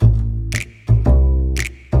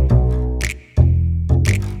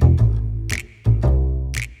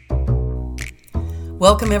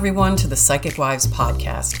Welcome everyone to the Psychic Wives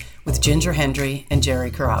podcast with Ginger Hendry and Jerry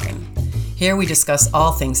Carabin. Here we discuss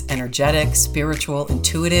all things energetic, spiritual,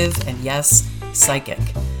 intuitive, and yes, psychic.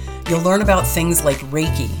 You'll learn about things like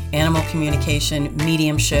Reiki, animal communication,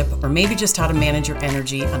 mediumship, or maybe just how to manage your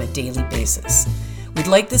energy on a daily basis. We'd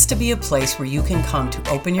like this to be a place where you can come to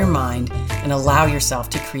open your mind and allow yourself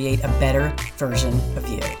to create a better version of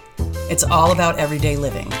you. It's all about everyday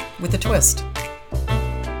living with a twist.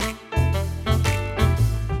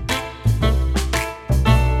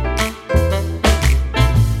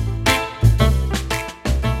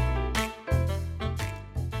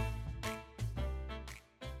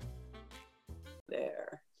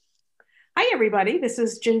 Hi, everybody. This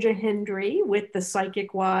is Ginger Hendry with the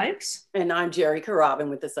Psychic Wives. And I'm Jerry Carabin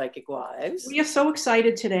with the Psychic Wives. We are so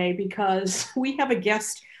excited today because we have a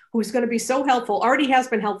guest who's going to be so helpful, already has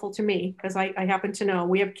been helpful to me because I happen to know.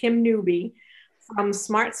 We have Kim Newby from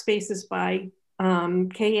Smart Spaces by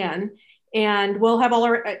KN, and we'll have all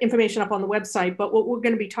our information up on the website. But what we're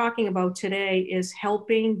going to be talking about today is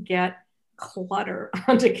helping get clutter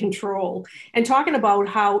under control and talking about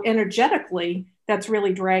how energetically that's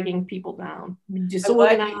really dragging people down,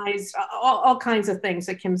 disorganized, all kinds of things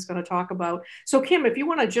that Kim's going to talk about. So Kim, if you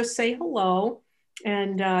want to just say hello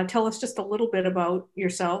and tell us just a little bit about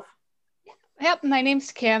yourself. Yep, my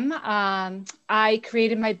name's Kim. I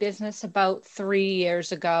created my business about 3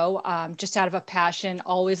 years ago, just out of a passion,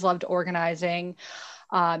 always loved organizing.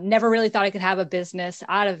 Never really thought I could have a business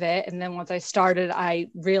out of it. And then once I started, I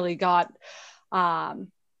really got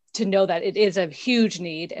to know that it is a huge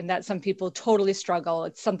need and that some people totally struggle.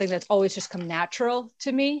 It's something that's always just come natural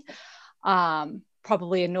to me.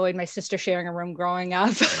 Probably annoyed my sister sharing a room growing up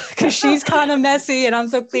because she's kind of messy and I'm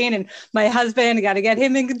so clean, and my husband, I got to get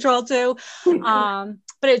him in control too.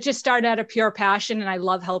 But it just started out of pure passion, and I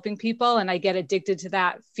love helping people, and I get addicted to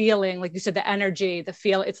that feeling. Like you said, the energy, the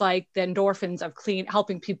feel, it's like the endorphins of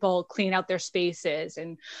helping people clean out their spaces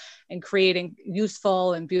and creating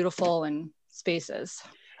useful and beautiful and spaces.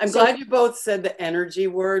 I'm glad you both said the energy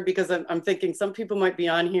word, because I'm thinking some people might be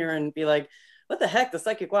on here and be like, what the heck, the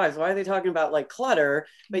Psychic Wives, why are they talking about like clutter?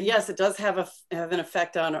 But yes, it does have an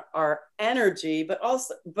effect on our energy, but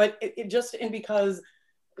because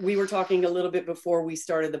we were talking a little bit before we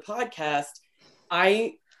started the podcast,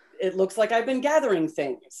 it looks like I've been gathering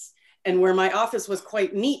things, and where my office was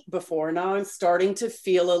quite neat before, now I'm starting to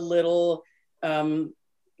feel a little,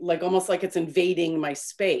 like almost like it's invading my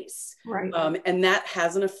space. Right. And that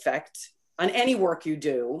has an effect on any work you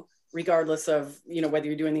do, regardless of, whether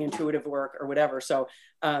you're doing the intuitive work or whatever. So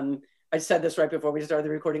I said this right before we started the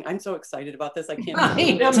recording. I'm so excited about this. I can't.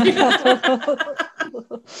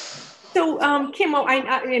 So Kim,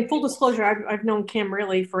 in full disclosure, I've known Kim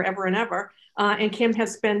really forever and ever. And Kim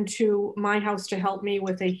has been to my house to help me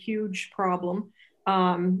with a huge problem.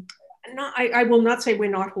 I will not say we're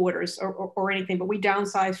not hoarders or anything, but we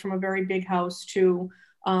downsized from a very big house to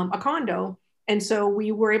a condo. And so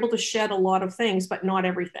we were able to shed a lot of things, but not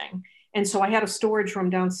everything. And so I had a storage room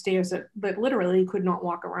downstairs that literally could not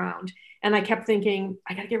walk around. And I kept thinking,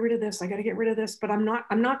 I got to get rid of this. I got to get rid of this, but I'm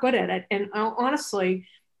not good at it. And honestly,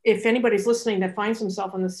 if anybody's listening that finds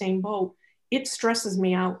himself in the same boat, it stresses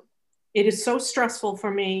me out. It is so stressful for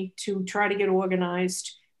me to try to get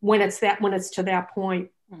organized when it's to that point.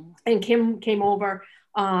 And Kim came over,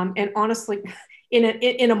 and honestly,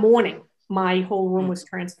 in a morning, my whole room was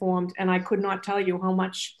transformed, and I could not tell you how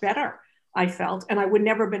much better I felt. And I would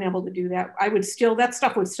never have been able to do that. That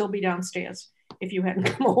stuff would still be downstairs if you hadn't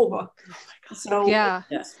come over. So yeah,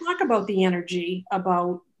 let's talk about the energy,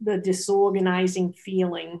 about the disorganizing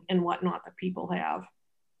feeling and whatnot that people have.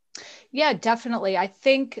 Yeah, definitely. I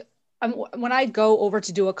think when I go over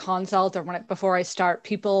to do a consult or before I start,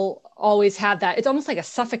 people always have that. It's almost like a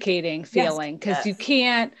suffocating feeling because you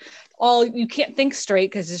can't think straight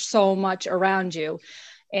because there's so much around you,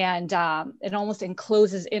 and it almost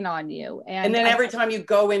encloses in on you. And then every time you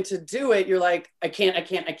go in to do it, you're like, I can't.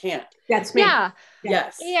 That's me. Yeah.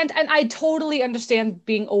 Yes. And I totally understand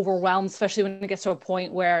being overwhelmed, especially when it gets to a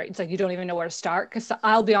point where it's like you don't even know where to start. Because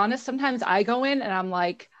I'll be honest, sometimes I go in and I'm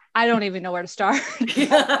like, I don't even know where to start.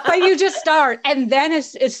 But you just start. And then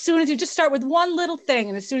as soon as you just start with one little thing,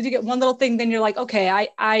 and as soon as you get one little thing, then you're like, okay,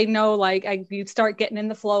 I know, you start getting in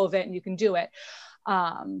the flow of it and you can do it.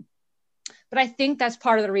 But I think that's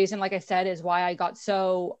part of the reason, like I said, is why I got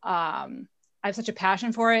I have such a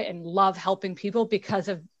passion for it and love helping people because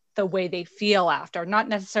of the way they feel after. Not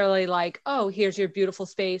necessarily like, oh, here's your beautiful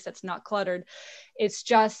space that's not cluttered. It's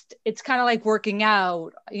kind of like working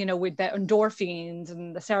out, with the endorphins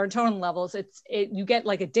and the serotonin levels. You get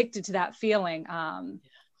like addicted to that feeling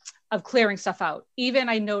of clearing stuff out. Even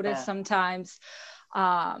I notice sometimes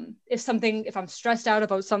If I'm stressed out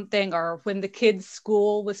about something, or when the kids'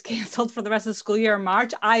 school was canceled for the rest of the school year in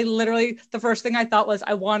March, the first thing I thought was,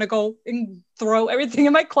 I want to go and throw everything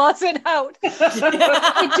in my closet out.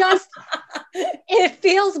 It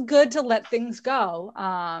feels good to let things go.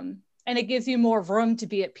 And it gives you more room to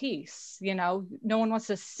be at peace. No one wants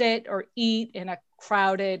to sit or eat in a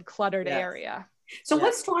crowded, cluttered area. So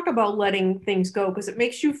let's talk about letting things go, because it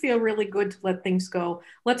makes you feel really good to let things go.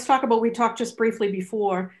 Let's talk about, we talked just briefly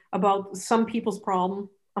before about some people's problem.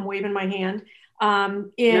 I'm waving my hand.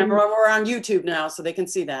 Remember, we're on YouTube now, so they can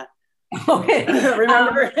see that. Okay.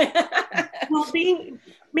 Remember? Well, being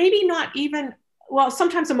maybe not even, well,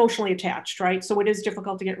 sometimes emotionally attached, right? So it is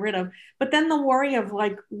difficult to get rid of. But then the worry of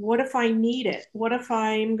like, what if I need it? What if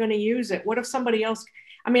I'm going to use it? What if somebody else?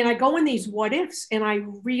 I mean, I go in these what ifs, and I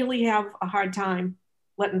really have a hard time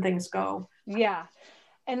letting things go. Yeah.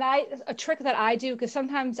 And a trick that I do, because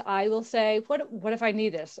sometimes I will say, what if I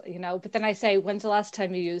need this? But then I say, when's the last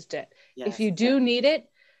time you used it? Yes. If you do need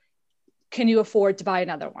it, can you afford to buy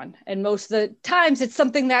another one? And most of the times it's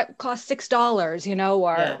something that costs $6,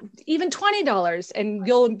 or even $20, and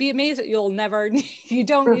you'll be amazed that you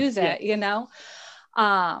don't use it,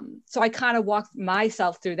 So I kind of walk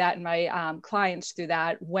myself through that, and my clients through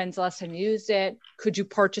that. When's the last time you used it? Could you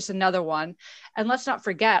purchase another one? And let's not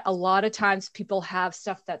forget, a lot of times people have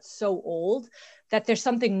stuff that's so old that there's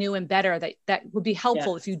something new and better that would be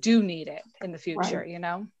helpful if you do need it in the future,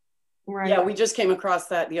 Right. Yeah, we just came across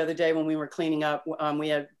that the other day when we were cleaning up. We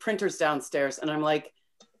had printers downstairs, and I'm like,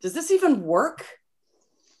 does this even work?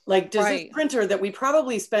 Like, does this printer that we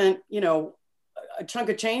probably spent, a chunk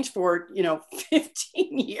of change for,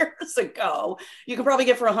 15 years ago, you could probably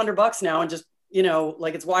get for $100 now, and just,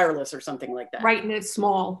 like it's wireless or something like that. Right. And it's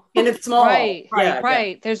small.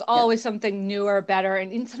 Right. There's always something newer, better,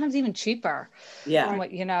 and sometimes even cheaper. Yeah. Than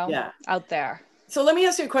what, out there. So let me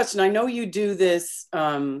ask you a question. I know you do this,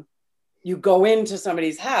 you go into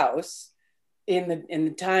somebody's house in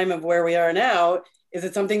the time of where we are now. Is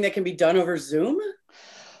it something that can be done over Zoom?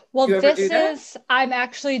 Well, I'm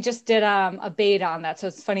actually just did a beta on that. So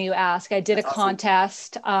it's funny you ask. I did a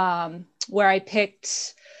contest where I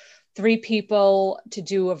picked 3 people to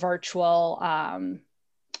do a virtual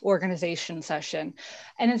organization session.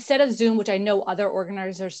 And instead of Zoom, which I know other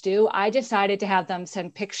organizers do, I decided to have them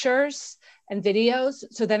send pictures and videos.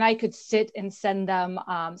 So then I could sit and send them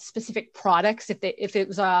specific products. If it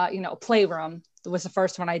was a playroom, that was the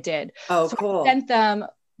first one I did. Oh, so cool.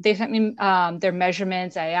 They sent me their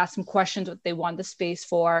measurements. I asked them questions, what they want the space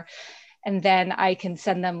for. And then I can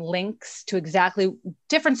send them links to exactly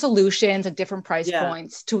different solutions at different price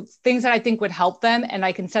points, to things that I think would help them. And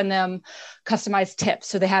I can send them customized tips,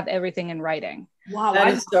 so they have everything in writing. Wow, that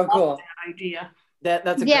is so cool. That idea. That's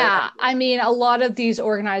a great idea. I mean, a lot of these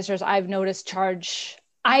organizers I've noticed charge.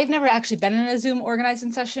 I've never actually been in a Zoom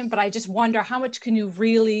organizing session, but I just wonder, how much can you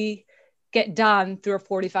really get done through a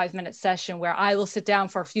 45-minute session, where I will sit down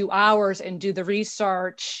for a few hours and do the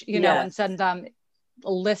research, and send them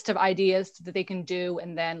a list of ideas that they can do,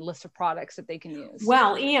 and then list of products that they can use.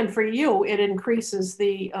 Well, and for you, it increases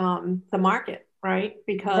the market, right?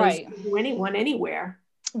 Because you can do anyone, anywhere.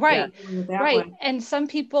 Right. And some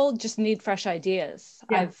people just need fresh ideas.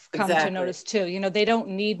 I've come to notice too, they don't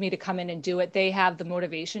need me to come in and do it. They have the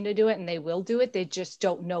motivation to do it, and they will do it. They just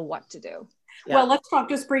don't know what to do. Yeah. Well, let's talk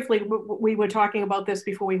just briefly. We were talking about this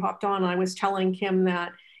before we hopped on. And I was telling Kim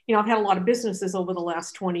that, I've had a lot of businesses over the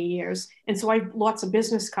last 20 years. And so I have lots of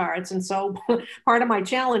business cards. And so part of my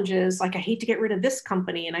challenge is like, I hate to get rid of this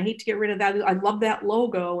company, and I hate to get rid of that. I love that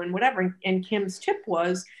logo and whatever. And Kim's tip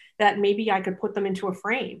was that maybe I could put them into a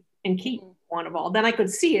frame and keep one of all. Then I could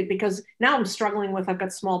see it, because now I'm struggling with, I've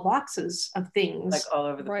got small boxes of things. Like all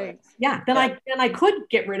over the place. Yeah. Then I could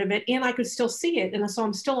get rid of it, and I could still see it. And so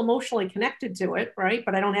I'm still emotionally connected to it. Right.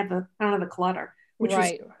 But I don't have the clutter, which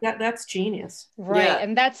is that's genius. Right. Yeah.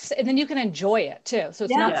 And then you can enjoy it too. So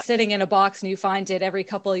it's not sitting in a box and you find it every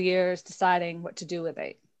couple of years deciding what to do with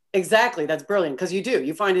it. Exactly. That's brilliant. Because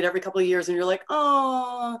you find it every couple of years and you're like,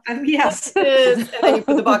 oh, yes. And then you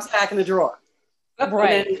put the box back in the drawer.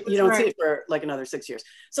 Right. And then you don't see it for like another 6 years.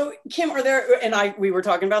 So Kim, we were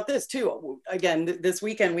talking about this too. Again, this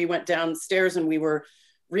weekend we went downstairs and we were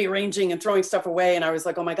rearranging and throwing stuff away. And I was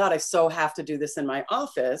like, oh my God, I so have to do this in my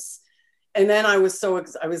office. And then I was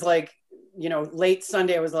like, late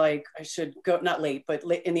Sunday, I was like, I should go, not late, but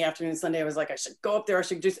late in the afternoon Sunday, I was like, I should go up there. I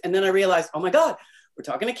should do, and then I realized, oh my God, we're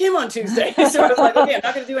talking to Kim on Tuesday. So I was like, okay, I'm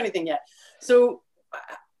not going to do anything yet. So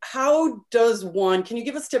can you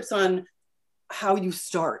give us tips on how you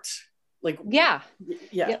start? Like, yeah,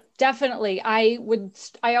 definitely. I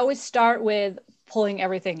always start with pulling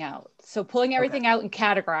everything out. So pulling everything out and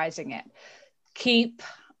categorizing it. Keep,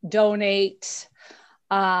 donate,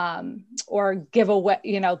 or give away,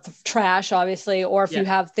 trash, obviously, or if you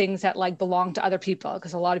have things that like belong to other people,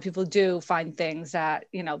 because a lot of people do find things that,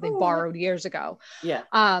 they borrowed years ago. Yeah.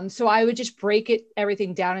 So I would just break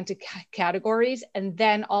everything down into categories, and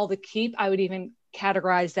then all the keep, I would even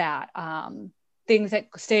categorize that. Things that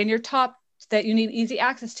stay in your top, that you need easy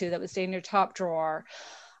access to, that would stay in your top drawer.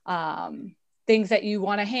 Things that you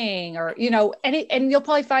want to hang, or, and you'll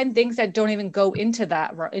probably find things that don't even go into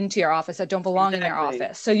your office, that don't belong in your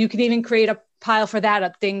office. So you can even create a pile for that,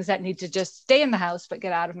 of things that need to just stay in the house, but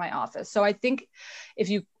get out of my office. So I think if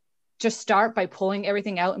you just start by pulling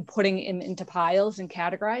everything out and putting it into piles and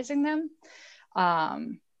categorizing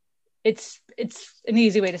them, it's an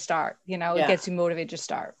easy way to start. It gets you motivated to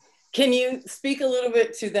start. Can you speak a little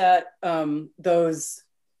bit to that, those,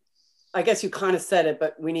 I guess you kind of said it,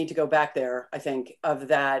 but we need to go back there, I think, of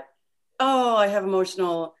that, I have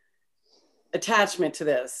emotional attachment to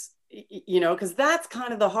this, because that's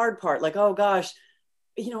kind of the hard part. Like, oh gosh,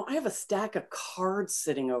 I have a stack of cards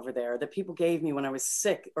sitting over there that people gave me when I was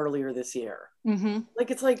sick earlier this year. Mm-hmm.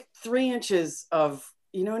 Like, it's like 3 inches of,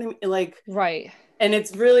 you know what I mean? Like, right. And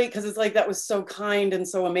it's really, because it's like, that was so kind and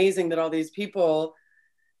so amazing that all these people,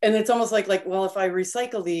 and it's almost like, well, if I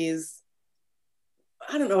recycle these,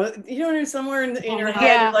 I don't know, somewhere in your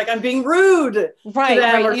head, like I'm being rude to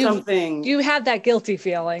them or something. You have that guilty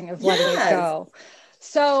feeling of letting it go.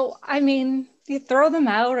 So, I mean, you throw them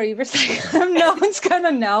out or you recycle them, no one's going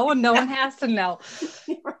to know, and no one has to know.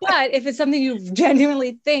 But if it's something you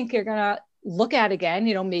genuinely think you're going to look at again,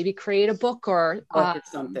 maybe create a book or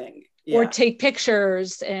something. Or take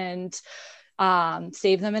pictures and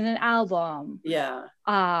save them in an album. Yeah.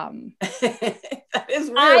 That is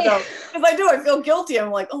weird though, because I feel guilty.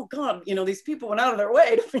 I'm like, oh God, these people went out of their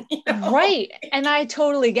way to, Right. And I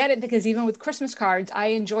totally get it, because even with Christmas cards, I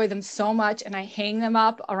enjoy them so much, and I hang them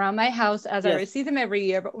up around my house as I receive them every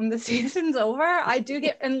year. But when the season's over, I do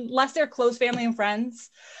get, unless they're close family and friends,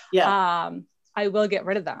 I will get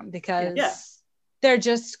rid of them, because they're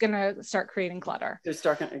just going to start creating clutter. They're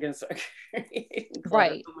going to start creating clutter.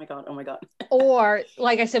 Right. Oh my God. Or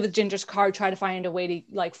like I said, with Ginger's card, try to find a way to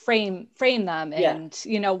like frame them, and, so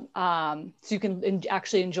you can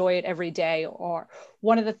actually enjoy it every day. Or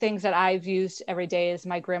one of the things that I've used every day is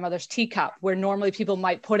my grandmother's teacup, where normally people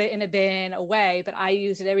might put it in a bin away, but I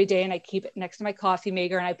use it every day, and I keep it next to my coffee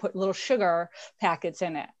maker, and I put little sugar packets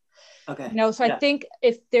in it. Okay. So I think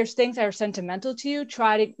if there's things that are sentimental to you,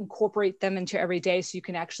 try to incorporate them into every day so you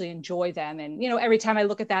can actually enjoy them. And, every time I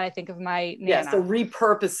look at that, I think of my Nana. Yeah, so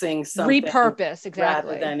repurposing something. Repurpose,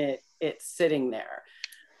 exactly. Rather than it sitting there.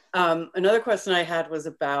 Another question I had was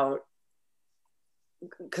about,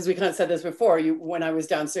 because we kind of said this before, when I was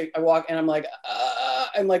downstairs, I walk and I'm like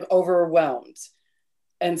overwhelmed.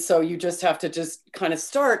 And so you just have to just kind of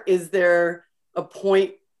start. Is there a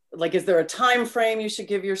point, like, is there a time frame you should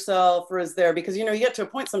give yourself, or is there, because, you get to a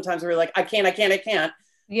point sometimes where you're like, I can't.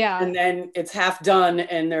 Yeah. And then it's half done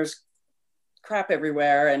and there's crap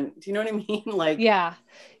everywhere. And do you know what I mean? Like, yeah.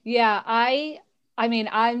 I mean,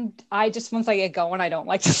 I just, once I get going, I don't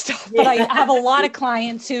like to stop, but I have a lot of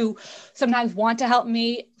clients who sometimes want to help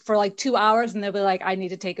me for like 2 hours, and they'll be like, I need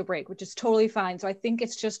to take a break, which is totally fine. So I think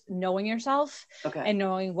it's just knowing yourself and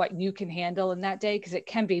knowing what you can handle in that day, because it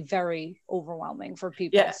can be very overwhelming for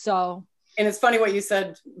people. Yeah. So, and it's funny what you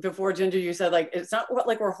said before, Ginger. You said, like, it's not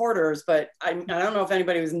like we're hoarders, but I don't know if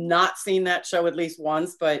anybody who's not seen that show at least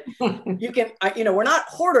once, but you can, we're not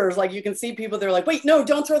hoarders. Like, you can see people, they're like, wait, no,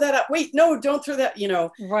 don't throw that out. Wait, no, don't throw that,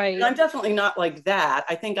 Right. And I'm definitely not like that.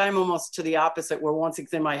 I think I'm almost to the opposite, where once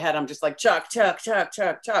it's in my head, I'm just like, chuck.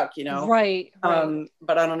 Right.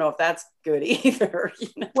 But I don't know if that's good either.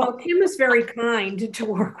 Well, Kim is very kind to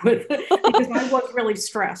work with, because I was really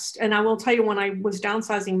stressed. And I will tell you, when I was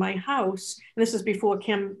downsizing my house, and this is before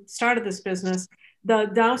Kim started this business, the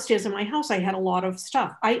downstairs in my house, I had a lot of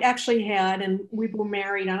stuff. I actually had, and we were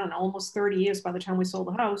married, I don't know, almost 30 years by the time we sold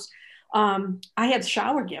the house. I had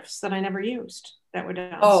shower gifts that I never used that were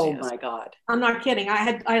downstairs. Oh my God. I'm not kidding. I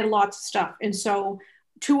had lots of stuff. And so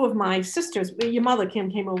two of my sisters, your mother,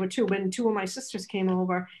 Kim, came over too, but two of my sisters came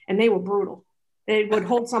over, and they were brutal. They would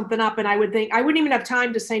hold something up, and I would think, I wouldn't even have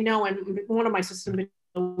time to say no. And one of my sisters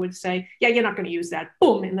would say, yeah, you're not going to use that,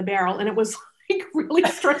 boom, in the barrel. And it was like really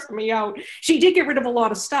stressed me out. She did get rid of a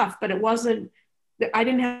lot of stuff, but it wasn't, I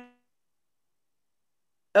didn't have.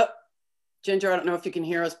 Oh, Ginger, I don't know if you can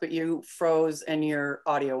hear us, but you froze and your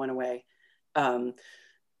audio went away.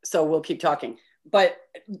 So we'll keep talking. but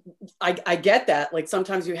I get that. Like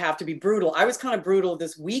sometimes you have to be brutal. I was kind of brutal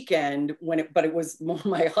this weekend but it was more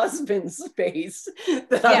my husband's space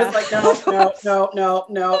that I was like,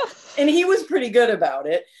 no. And he was pretty good about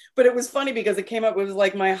it. But it was funny because it came up, it was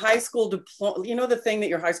like my high school diploma, you know, the thing that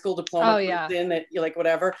your high school diploma comes in that you're like,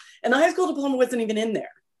 whatever. And the high school diploma wasn't even in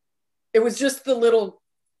there. It was just the little.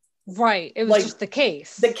 Right. It was like, just the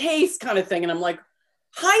case kind of thing. And I'm like,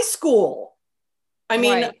 high school. I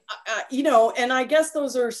mean, you know, and I guess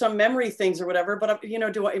those are some memory things or whatever, but you know,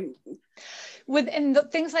 and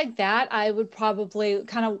things like that, I would probably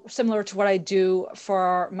kind of similar to what I do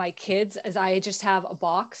for my kids is I just have a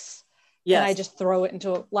box and I just throw it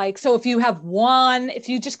into like, so if you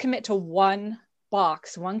just commit to one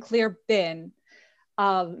box, one clear bin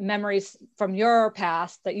of memories from your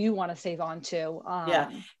past that you want to save on to.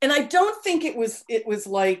 And I don't think it was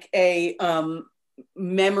like a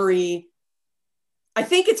memory. I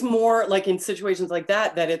think it's more like in situations like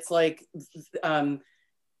that it's like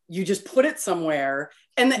you just put it somewhere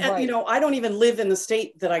and you know, I don't even live in the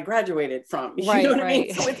state that I graduated from. You know what I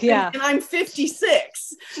mean? So it's and I'm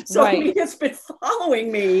 56. So I mean, it's been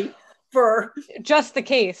following me for just the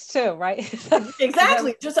case too, right?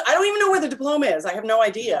 Exactly. Just I don't even know where the diploma is. I have no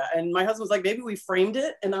idea. And my husband was like, maybe we framed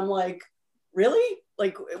it. And I'm like, really?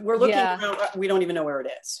 Like we're looking around, we don't even know where it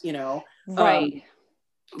is, you know? Right.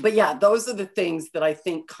 But yeah, those are the things that I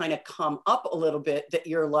think kind of come up a little bit that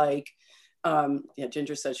you're like,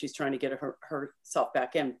 Ginger says she's trying to get herself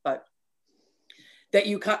back in, but that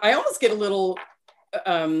I almost get a little,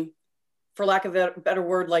 for lack of a better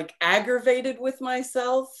word, like aggravated with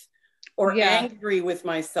myself or angry with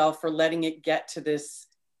myself for letting it get to this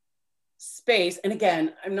space. And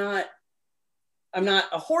again, I'm not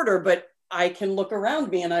a hoarder, but I can look around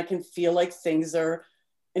me and I can feel like things are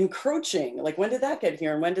encroaching. Like, when did that get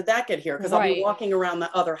here? And when did that get here? Because I'll be walking around the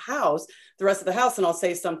other house, the rest of the house, and I'll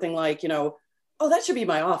say something like, you know, oh, that should be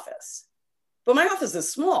my office. But my office is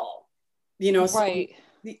small, you know? So,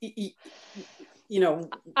 you know.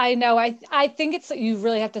 I know. I think it's, you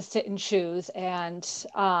really have to sit and choose and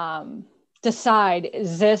decide,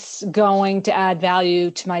 is this going to add value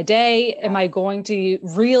to my day? Am I going to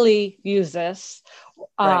really use this?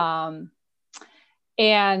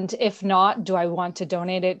 And if not, do I want to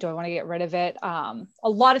donate it? Do I want to get rid of it? A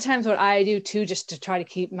lot of times what I do too, just to try to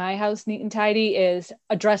keep my house neat and tidy, is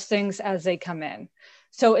address things as they come in.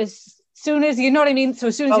 So as soon as, you know what I mean? So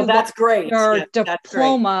as soon as you that's great. Your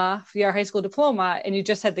diploma, your high school diploma, and you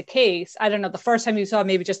just had the case, I don't know, the first time you saw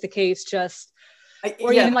maybe just the case,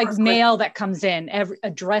 or even like mail that comes in,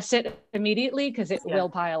 address it immediately, because it will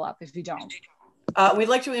pile up if you don't. We'd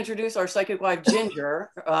like to introduce our psychic wife, Ginger.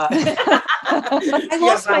 I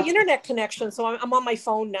lost my internet connection, so I'm on my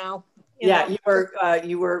phone now.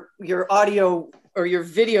 You were your audio or your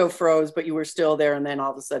video froze, but you were still there, and then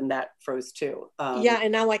all of a sudden that froze too.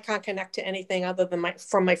 And now I can't connect to anything other than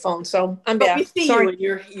from my phone. So I'm back. We see you, and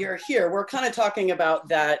you're here. We're kind of talking about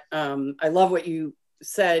that. I love what you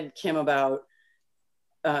said, Kim, about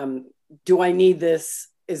do I need this?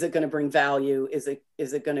 Is it going to bring value? Is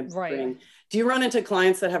it going to bring? Do you run into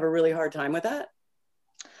clients that have a really hard time with that?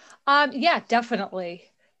 Yeah, definitely.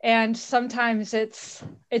 And sometimes it's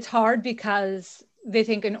hard because they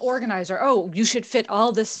think an organizer, oh, you should fit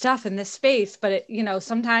all this stuff in this space, but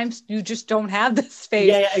sometimes you just don't have the space.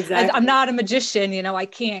 Yeah, exactly. I'm not a magician, I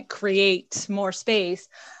can't create more space.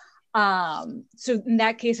 So in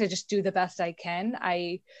that case, I just do the best I can.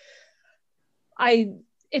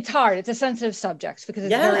 It's hard. It's a sensitive subject because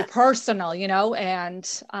it's very personal, and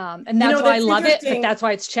that's why I love it, but that's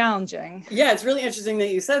why it's challenging. Yeah, it's really interesting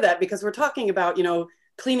that you said that, because we're talking about,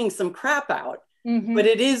 cleaning some crap out, but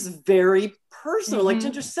it is very personal. Like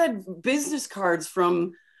Ginger said, business cards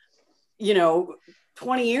from,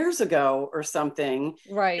 20 years ago or something.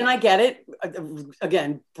 Right. And I get it.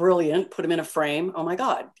 Again, brilliant. Put them in a frame. Oh my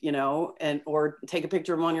God, or take a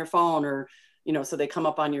picture of them on your phone, or, so they come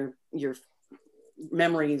up on your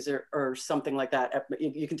memories or something like that.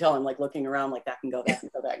 You can tell I'm like looking around, like that can go, that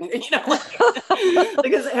can go, that can,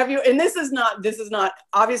 because and this is not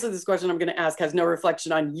obviously, this question I'm going to ask has no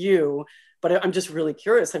reflection on you, but I'm just really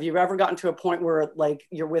curious. Have you ever gotten to a point where like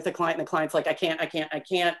you're with a client and the client's like, I can't,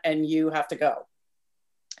 and you have to go?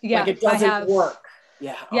 Yeah. Like it doesn't work.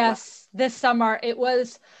 Yeah. Yes. This summer it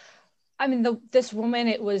was, this woman,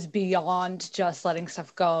 it was beyond just letting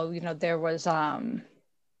stuff go.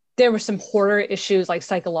 There were some hoarder issues, like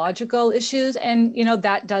psychological issues. And,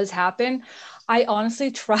 that does happen. I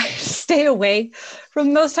honestly try to stay away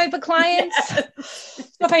from those type of clients. Yes.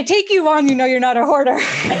 So if I take you on, you're not a hoarder.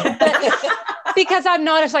 Because I'm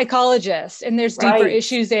not a psychologist, and there's deeper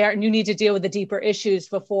issues there, and you need to deal with the deeper issues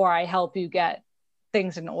before I help you get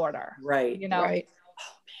things in order. Right. You know? Right.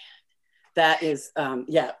 That is,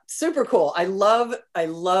 yeah, super cool. I love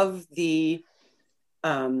the,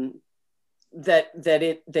 that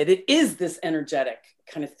it is this energetic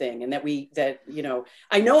kind of thing. And you know,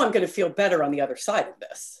 I know I'm going to feel better on the other side of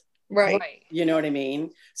this. Right. You know what I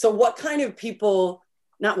mean? So what kind of people,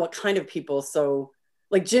 not what kind of people. So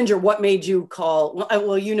like Ginger, what made you call?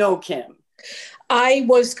 Well, you know, Kim. I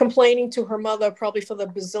was complaining to her mother probably for the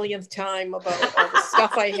bazillionth time about all the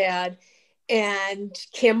stuff I had. And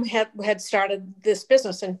Kim had started this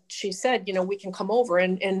business, and she said, you know, we can come over,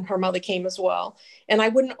 and her mother came as well. And I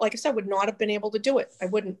wouldn't, like I said, would not have been able to do it. I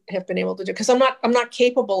wouldn't have been able to do it because I'm not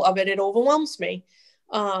capable of it. It overwhelms me.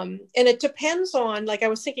 And it depends on, like I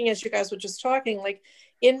was thinking as you guys were just talking, like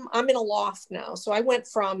I'm in a loft now. So I went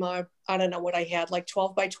from I don't know what I had, like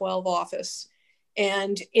 12 by 12 office.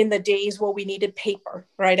 And in the days where we needed paper,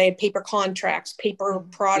 right? I had paper contracts, paper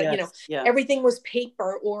product, Yes, you know, everything was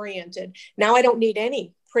paper oriented. Now I don't need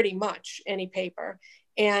pretty much any paper.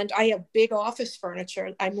 And I have big office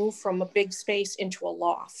furniture. I moved from a big space into a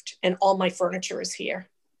loft, and all my furniture is here.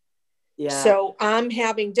 Yeah. So I'm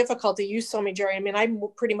having difficulty. You saw me, Jerry. I mean, I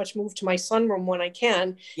pretty much move to my sunroom when I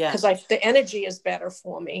can because the energy is better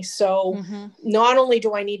for me. So not only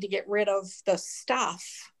do I need to get rid of the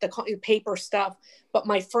stuff, the paper stuff, but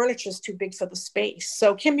my furniture is too big for the space.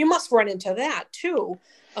 So Kim, you must run into that too.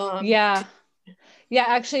 Yeah.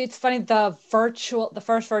 Actually, it's funny. The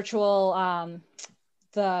first virtual,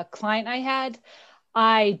 the client I had,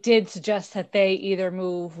 I did suggest that they either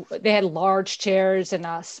they had large chairs in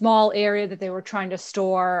a small area that they were trying to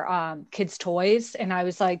store kids' toys. And I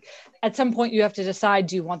was like, at some point you have to decide,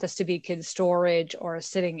 do you want this to be kids' storage or a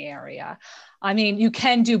sitting area? I mean, you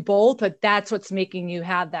can do both, but that's what's making you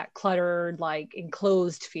have that cluttered, like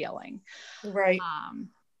enclosed feeling. Right.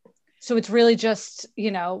 So it's really just,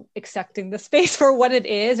 you know, accepting the space for what it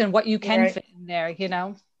is and what you can fit in there, you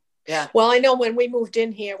know? Yeah. Well, I know when we moved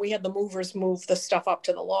in here, we had the movers move the stuff up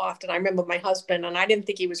to the loft. And I remember my husband, and I didn't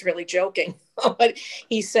think he was really joking, but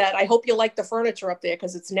he said, I hope you like the furniture up there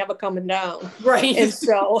because it's never coming down. Right. And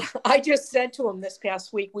so I just said to him this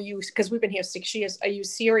past week, because we've been here 6 years, are you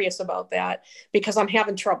serious about that? Because I'm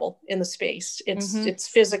having trouble in the space. It's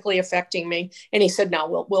physically affecting me. And he said,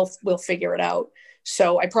 no, we'll figure it out.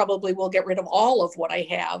 So I probably will get rid of all of what I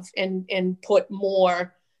have and put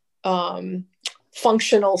more,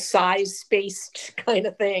 functional size spaced kind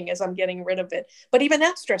of thing as I'm getting rid of it. But even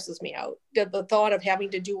that stresses me out. The thought of having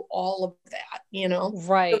to do all of that, you know?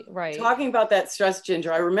 Right. Talking about that stress,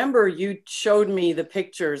 Ginger, I remember you showed me the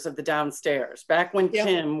pictures of the downstairs back when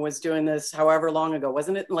Kim was doing this however long ago.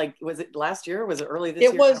 Wasn't it was it last year? Or was it early this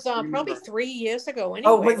year? It was probably 3 years ago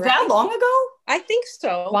anyway. Oh, was that long ago? I think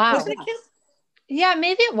so. Wow. Wasn't it, Kim? Yeah,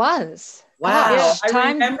 maybe it was. Wow. Gosh,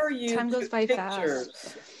 I remember you time goes by pictures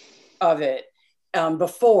fast. of it.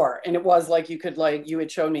 Before, and it was like you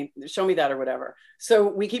would show me that or whatever. So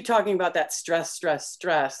we keep talking about that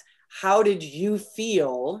stress. How did you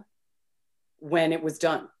feel when it was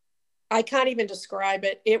done? I can't even describe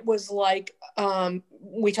it. It was like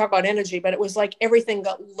we talk about energy, but it was like everything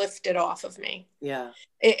got lifted off of me. Yeah.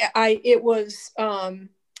 It was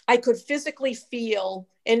I could physically feel,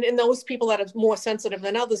 and those people that are more sensitive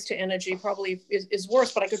than others to energy probably is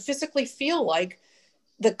worse, but I could physically feel like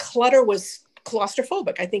the clutter was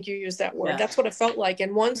claustrophobic. I think you used that word. Yeah. That's what it felt like.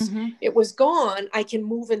 And once it was gone, I can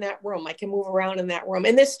move in that room. I can move around in that room.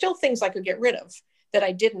 And there's still things I could get rid of that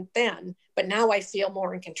I didn't then, but now I feel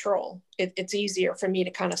more in control. It's easier for me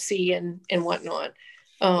to kind of see and whatnot.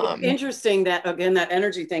 It's interesting that, again, that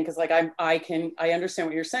energy thing, because like I understand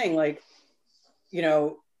what you're saying. Like, you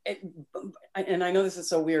know, and I know this is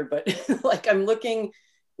so weird, but like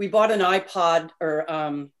we bought an iPod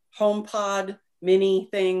or HomePod mini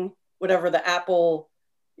thing, whatever, the Apple,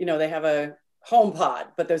 you know, they have a HomePod,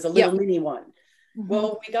 but there's a little mini one.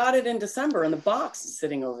 Well, we got it in December and the box is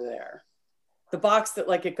sitting over there. The box that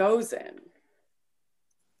like it goes in.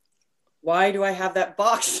 Why do I have that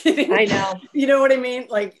box sitting? I know. You know what I mean?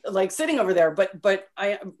 Like sitting over there. But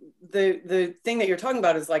the thing that you're talking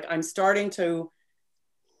about is like, I'm starting to,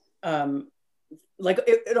 like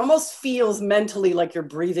it almost feels mentally like you're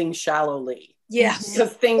breathing shallowly. Yes.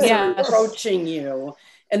 Because things are approaching you.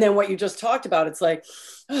 And then what you just talked about, it's like,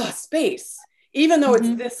 space. Even though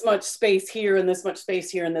it's this much space here and this much space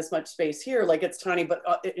here and this much space here, like it's tiny, but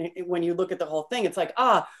when you look at the whole thing, it's like,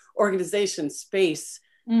 organization, space,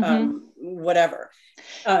 whatever.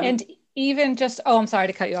 And even just, I'm sorry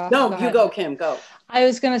to cut you off. No, you go, Kim, go. I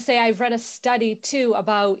was going to say, I've read a study too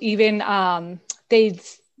about even, they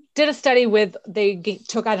did a study they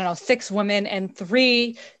took, 6 women and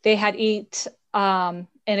 3, they had eat in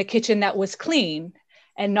a kitchen that was clean.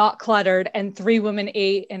 and not cluttered, and 3 women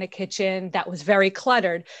ate in a kitchen that was very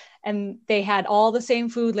cluttered, and they had all the same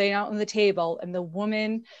food laying out on the table, and the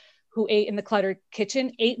woman who ate in the cluttered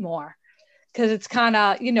kitchen ate more, because it's kind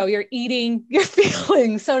of, you're eating your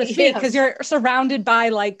feelings, so to speak, because you're surrounded by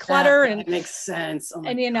like clutter. That makes sense. Oh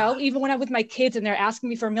my and God. even when I'm with my kids and they're asking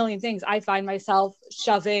me for a million things, I find myself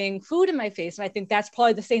shoving food in my face. And I think that's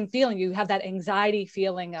probably the same feeling. You have that anxiety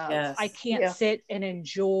feeling of, I can't sit and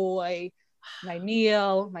enjoy my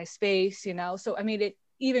meal, my space, So, I mean, it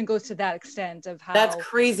even goes to that extent of how. That's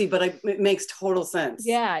crazy, but it makes total sense.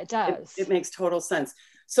 Yeah, it does. It makes total sense.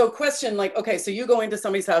 So question, like, okay, so you go into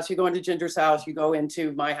somebody's house, you go into Ginger's house, you go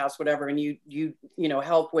into my house, whatever, and you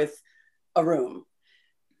help with a room.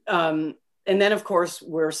 And then of course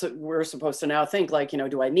we're supposed to now think like,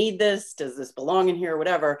 do I need this? Does this belong in here?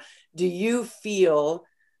 Whatever. Do you feel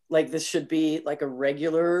like this should be like a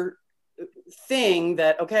regular thing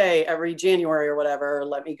that, okay, every January or whatever,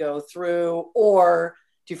 let me go through? Or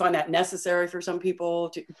do you find that necessary for some people?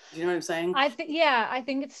 Do you know what I'm saying? I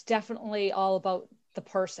think it's definitely all about the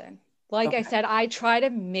person. Like I said, I try to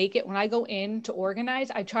make it, when I go in to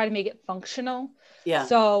organize, I try to make it functional. Yeah.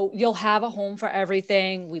 So you'll have a home for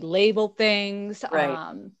everything. We label things.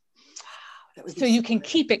 Right. So you can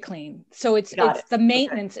keep it clean. So it's the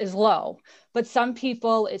maintenance is low, but some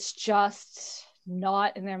people it's just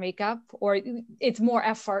not in their makeup, or it's more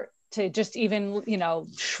effort to just even,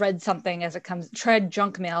 shred something as it comes, shred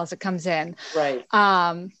junk mail as it comes in. Right.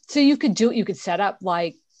 So you could set up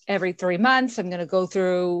like every 3 months, I'm going to go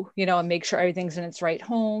through, and make sure everything's in its right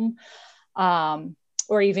home,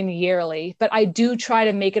 or even yearly. But I do try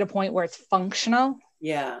to make it a point where it's functional.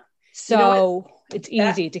 Yeah. So it's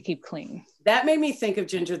easy to keep clean. That made me think of,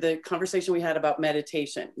 Ginger, the conversation we had about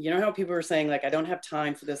meditation. You know how people were saying like, I don't have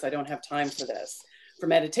time for this. I don't have time for this, for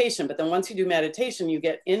meditation. But then once you do meditation, you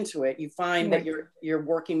get into it, you find that you're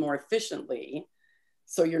working more efficiently.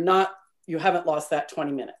 So you haven't lost that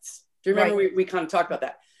 20 minutes. Do you remember we kind of talked about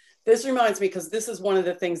that? This reminds me, because this is one of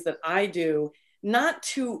the things that I do, not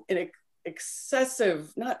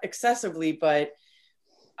excessively, but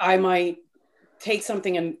I might take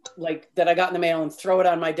something and like that I got in the mail and throw it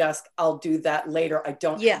on my desk. I'll do that later. I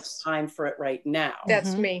don't have time for it right now.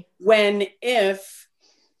 That's me. If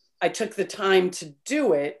I took the time to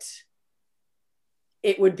do it,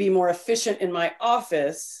 it would be more efficient in my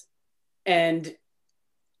office. And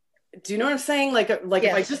do you know what I'm saying? Like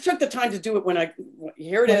if I just took the time to do it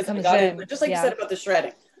here it is, I got it. Just like you said about the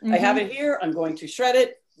shredding. I have it here. I'm going to shred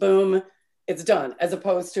it. Boom. It's done. As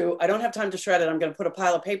opposed to, I don't have time to shred it. I'm going to put a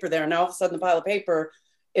pile of paper there. And now all of a sudden the pile of paper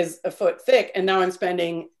is a foot thick. And now I'm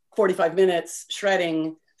spending 45 minutes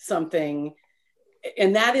shredding something.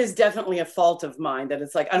 And that is definitely a fault of mine, that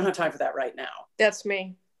it's like, I don't have time for that right now. That's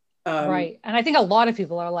me. Right. And I think a lot of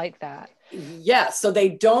people are like that. Yeah. So they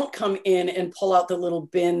don't come in and pull out the little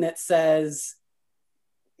bin that says,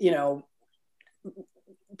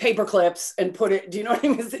 paper clips and put it, do you know what I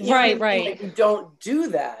mean? Right. Like, we don't do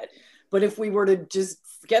that. But if we were to just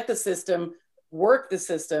get the system, work the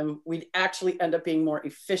system, we'd actually end up being more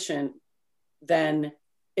efficient than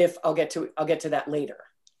if I'll get to that later.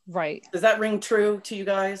 Right. Does that ring true to you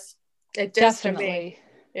guys? It does. Definitely.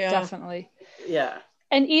 Yeah. Definitely. Yeah.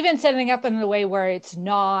 And even setting up in a way where it's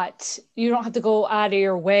not, you don't have to go out of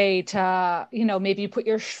your way to, maybe you put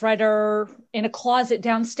your shredder in a closet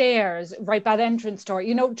downstairs right by the entrance door,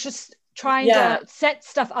 just trying to set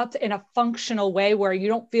stuff up in a functional way where you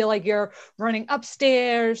don't feel like you're running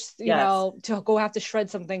upstairs, to go have to shred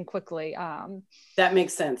something quickly. That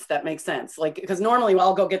makes sense. Like, because normally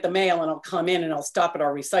I'll go get the mail and I'll come in and I'll stop at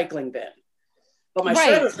our recycling bin. But my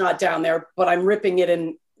shredder's not down there, but I'm ripping it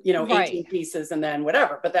in, 18 pieces and then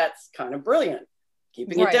whatever. But that's kind of brilliant.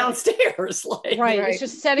 Keeping it downstairs. It's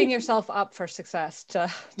just setting yourself up for success to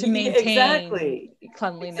maintain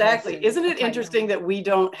cleanliness. Exactly. Isn't it interesting that we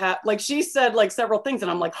don't have, like she said, like several things, and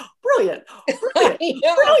I'm like, brilliant.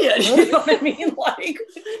 Brilliant. You know what I mean? Like,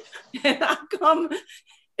 and how come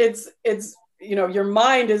it's your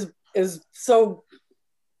mind is so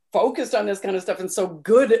focused on this kind of stuff and so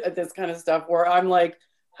good at this kind of stuff, where I'm like,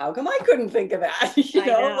 how come I couldn't think of that?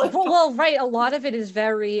 Well, right. A lot of it is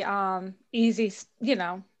very easy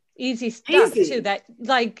stuff too, that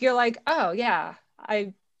like, you're like, oh yeah,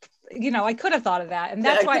 I could have thought of that. And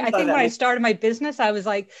that's why I think when I started my business, I was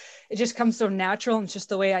like, it just comes so natural. And it's just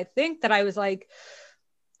the way I think, that I was like,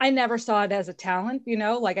 I never saw it as a talent,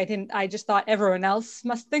 I just thought everyone else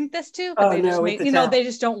must think this too, but they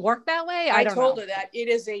just don't work that way. I told her that it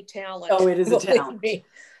is a talent. Oh, it is a talent.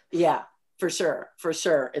 Yeah. For sure.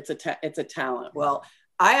 It's a talent. Well,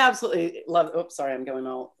 I absolutely love, oops, sorry, I'm going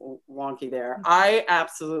all wonky there. I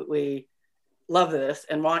absolutely love this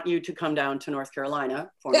and want you to come down to North Carolina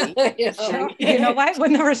for me. Sure. You know what?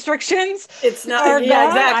 When the restrictions It's not, are yeah,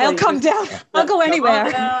 gone, exactly. I'll come down. I'll go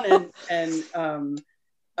anywhere. Down and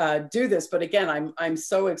do this. But again, I'm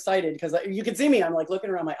so excited because you can see me. I'm like looking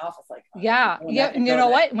around my office, like, oh, yeah. And you know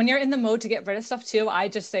what? When you're in the mode to get rid of stuff too, I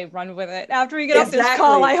just say run with it. After we get off this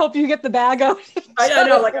call, I hope you get the bag out. I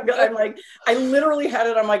know. Like I'm like, I literally had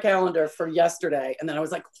it on my calendar for yesterday, and then I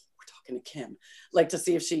was like, oh, we're talking to Kim, like to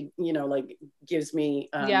see if she, like gives me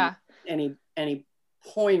any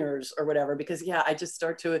pointers or whatever. Because I just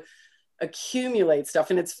start to accumulate stuff,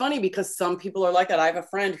 and it's funny because some people are like that. I have a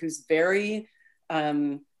friend who's very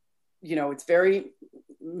it's very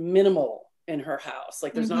minimal in her house.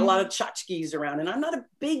 Like there's not a lot of tchotchkes around, and I'm not a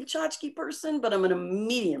big tchotchke person, but I'm a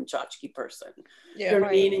medium tchotchke person. Yeah, you know what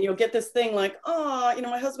I mean? And you'll get this thing like, oh,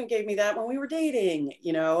 my husband gave me that when we were dating,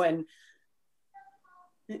 and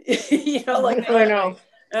like I know.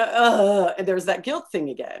 And there's that guilt thing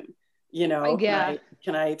again, Yeah.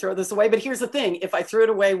 Can I throw this away? But here's the thing: if I threw it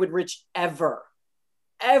away, would Rich ever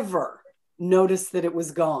notice that it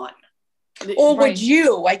was gone? Or would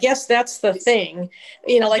you? I guess that's the thing.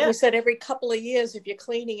 Like we said, every couple of years, if you're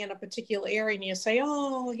cleaning in a particular area and you say,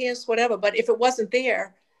 oh, here's whatever. But if it wasn't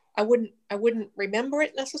there, I wouldn't remember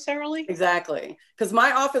it necessarily. Exactly. Because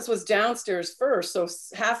my office was downstairs first. So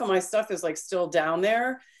half of my stuff is like still down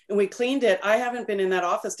there. And we cleaned it. I haven't been in that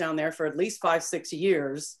office down there for at least 5-6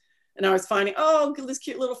 years. And I was finding, oh, this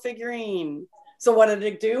cute little figurine. So what did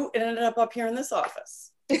it do? It ended up here in this office.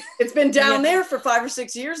 It's been down there for 5 or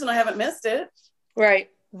 6 years and I haven't missed it. Right.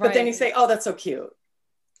 But then you say, oh, that's so cute.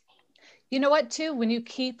 You know what, too? When you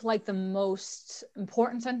keep like the most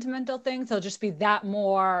important sentimental things, they'll just be that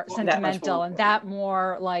more sentimental and that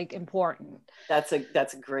more like important. That's a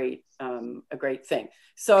great thing.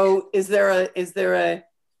 So is there a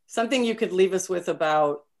something you could leave us with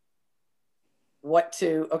about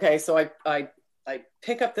so I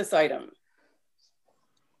pick up this item.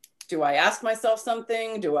 Do I ask myself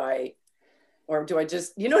something? Or do I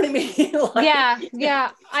just, you know what I mean?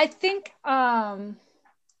 Yeah. I think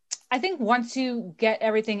once you get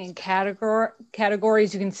everything in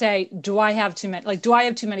categories, you can say, do I have too many? Like, do I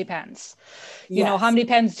have too many pens? Yes. How many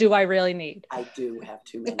pens do I really need? I do have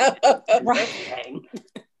too many. Right.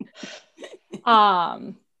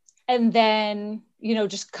 And then,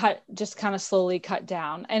 just kind of slowly cut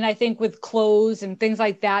down. And I think with clothes and things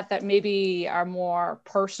like that maybe are more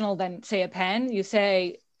personal than say a pen, you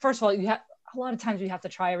say, first of all, a lot of times you have to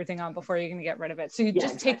try everything on before you're going to get rid of it. So you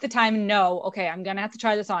just take the time and know, okay, I'm going to have to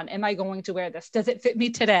try this on. Am I going to wear this? Does it fit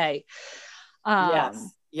me today? Yes.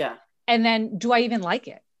 Yeah. And then do I even like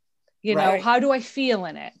it? How do I feel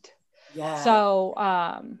in it? Yeah. So,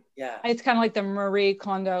 it's kind of like the Marie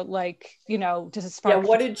Kondo, does it spark? Yeah.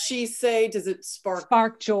 What did she say? Does it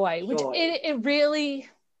spark joy? Which it really,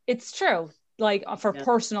 it's true. Like for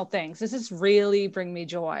personal things, does this really bring me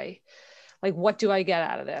joy? Like, what do I get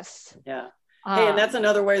out of this? Yeah. Hey, and that's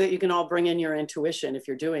another way that you can all bring in your intuition if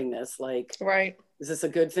you're doing this. Like, right. Is this a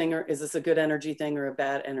good thing or is this a good energy thing or a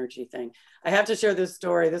bad energy thing? I have to share this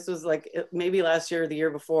story. This was like maybe last year or the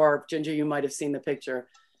year before. Ginger, you might have seen the picture.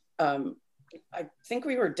 I think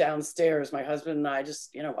we were downstairs, my husband and I,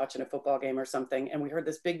 just, watching a football game or something. And we heard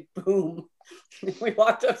this big boom. We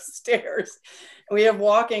walked upstairs and we have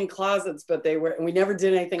walk-in closets, but and we never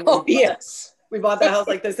did anything. Oh, yes. We bought the house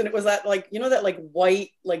like this, and it was that that like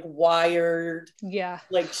white, like wired,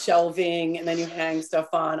 like shelving, and then you hang stuff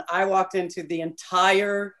on. I walked into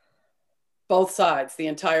both sides. The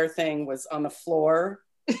entire thing was on the floor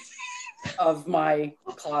of my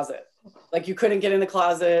closet. Like you couldn't get in the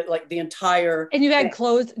closet, like the entire. And you had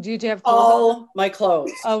clothes. Did you have clothes? All my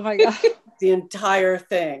clothes. Oh my God. The entire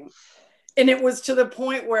thing. And it was to the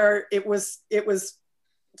point where it was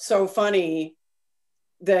so funny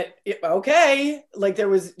that like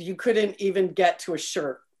you couldn't even get to a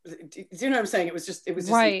shirt. Do you know what I'm saying? It was just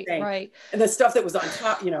right, insane. Right. And the stuff that was on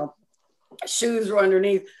top, shoes were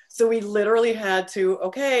underneath. So we literally had to,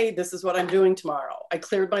 this is what I'm doing tomorrow. I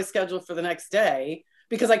cleared my schedule for the next day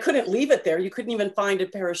because I couldn't leave it there. You couldn't even find a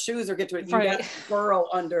pair of shoes or get to it. You got to burrow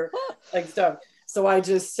under like stuff. So I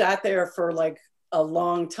just sat there for like a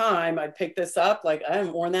long time. I picked this up. Like I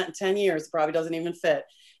haven't worn that in 10 years. It probably doesn't even fit.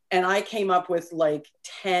 And I came up with like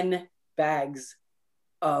 10 bags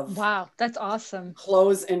of wow, that's awesome.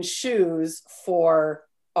 Clothes and shoes for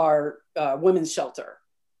our women's shelter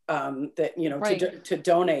to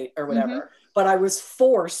donate or whatever. Mm-hmm. But I was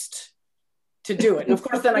forced to do it. And of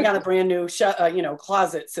course, then I got a brand new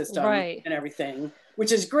closet system and everything,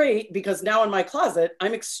 which is great because now in my closet,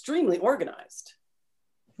 I'm extremely organized.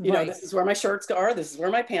 You know, this is where my shirts are. This is where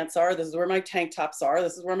my pants are. This is where my tank tops are.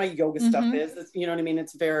 This is where my yoga stuff is. You know what I mean?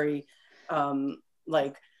 It's very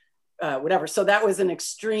whatever. So that was an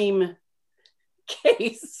extreme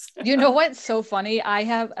case. You know what's so funny? I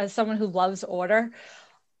have, as someone who loves order,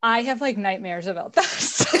 I have like nightmares about that.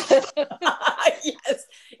 Yes.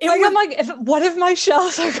 I'm like, what if my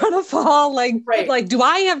shelves are gonna fall? Like, do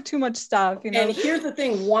I have too much stuff? You know. And here's the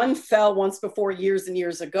thing: one fell once before years and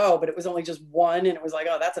years ago, but it was only just one, and it was like,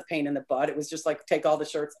 oh, that's a pain in the butt. It was just like take all the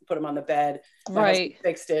shirts, put them on the bed,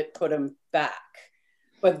 fixed it, put them back.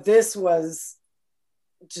 But this was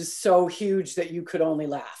just so huge that you could only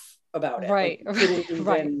laugh about it. Right.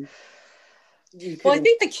 Well, I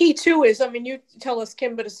think the key too is, I mean, you tell us,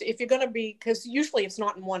 Kim, but if you're going to be, because usually it's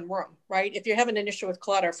not in one room, right? If you're having an issue with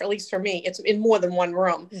clutter, at least for me, it's in more than one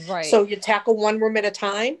room. Right. So you tackle one room at a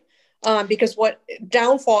time. Because what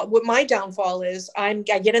my downfall is, I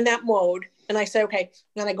get in that mode and I say, okay,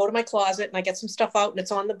 then I go to my closet and I get some stuff out and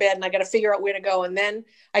it's on the bed and I got to figure out where to go. And then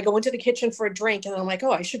I go into the kitchen for a drink and I'm like,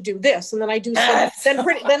 oh, I should do this. And then I do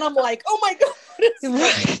something. Then I'm like, oh my God.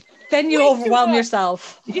 Right. Then you overwhelm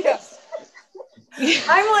yourself. Yes.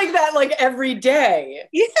 I'm like that like every day.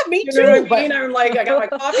 Yeah, me too. You know what I mean? I'm like, I got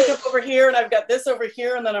my coffee cup over here and I've got this over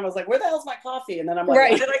here. And then I was like, where the hell's my coffee? And then I'm like,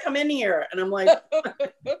 why did I come in here? And I'm like,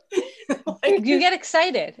 you get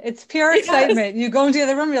excited. It's pure excitement. You go into the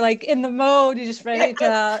other room, you're like in the mode, you're just ready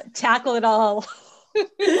to tackle it all.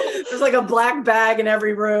 There's like a black bag in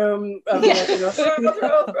every room of like,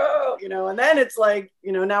 throw, you know, and then it's like,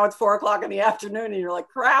 you know, now it's 4:00 in the afternoon and you're like,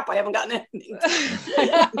 crap, I haven't gotten anything.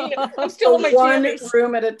 I'm still in my one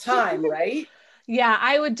room at a time, right? Yeah,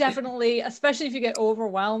 I would definitely, especially if you get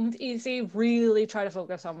overwhelmed easy, really try to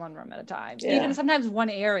focus on one room at a time. Yeah. Even sometimes one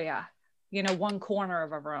area, you know, one corner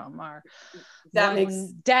of a room or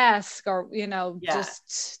desk or, you know,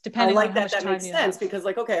 just depending on how much time you have. That makes sense because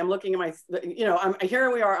like, okay, I'm looking at my, you know, here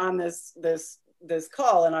we are on this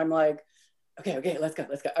call and I'm like, okay, let's go.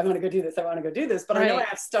 I want to go do this. But I know I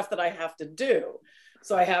have stuff that I have to do.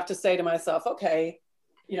 So I have to say to myself, okay,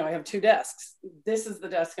 you know, I have 2 desks. This is the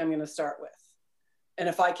desk I'm going to start with. And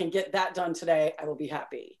if I can get that done today, I will be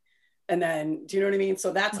happy. And then, do you know what I mean?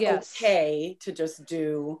 So that's okay to just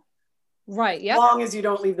do. Right. Yeah. As long as you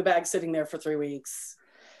don't leave the bag sitting there for 3 weeks.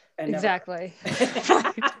 And exactly.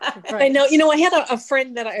 Right. I know. You know, I had a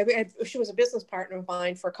friend that she was a business partner of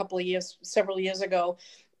mine for a couple of years, several years ago.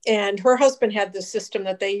 And her husband had this system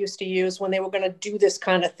that they used to use when they were going to do this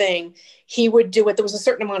kind of thing. He would do it. There was a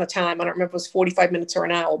certain amount of time. I don't remember if it was 45 minutes or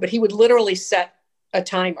an hour, but he would literally set a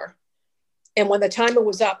timer. And when the timer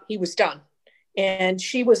was up, he was done. And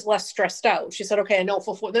she was less stressed out. She said, okay, I know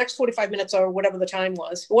for the next 45 minutes or whatever the time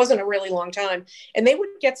was, it wasn't a really long time. And they would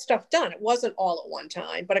get stuff done. It wasn't all at one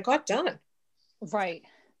time, but it got done. Right.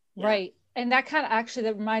 Yeah. Right. And that kind of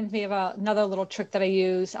that reminds me of another little trick that I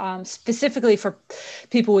use specifically for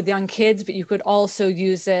people with young kids, but you could also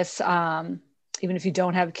use this even if you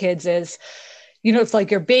don't have kids is, you know, if like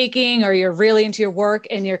you're baking or you're really into your work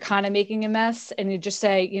and you're kind of making a mess and you just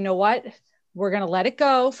say, you know what? We're going to let it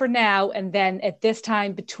go for now. And then at this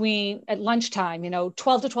time at lunchtime, you know,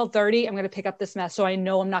 12 to 12:30, I'm going to pick up this mess. So I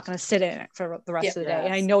know I'm not going to sit in it for the rest of the day.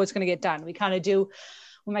 And I know it's going to get done. We kind of do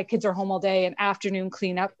when my kids are home all day, an afternoon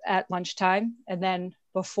cleanup at lunchtime and then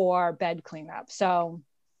before bed cleanup. So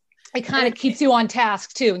it kind of keeps you on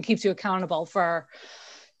task too, and keeps you accountable for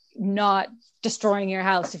not destroying your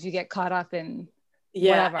house if you get caught up in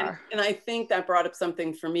whatever. And I think that brought up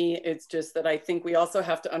something for me. It's just that I think we also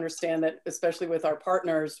have to understand that, especially with our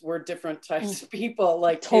partners, we're different types of people.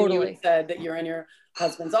 Like totally. Kim, you said that you're in your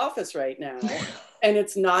husband's office right now, and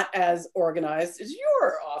it's not as organized as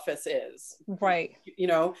your office is. Right. You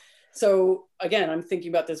know, so again, I'm thinking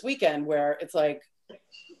about this weekend where it's like,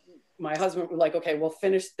 my husband was like, okay, we'll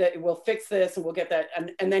fix this and we'll get that.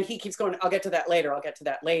 And then he keeps going, I'll get to that later.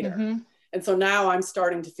 Mm-hmm. And so now I'm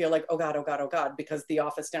starting to feel like, oh God, because the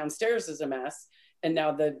office downstairs is a mess. And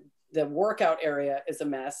now the workout area is a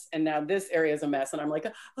mess. And now this area is a mess. And I'm like,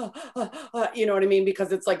 you know what I mean?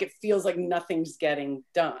 Because it's like, it feels like nothing's getting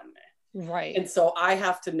done. Right. And so I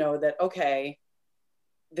have to know that, okay,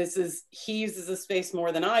 he uses the space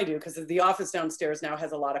more than I do, because the office downstairs now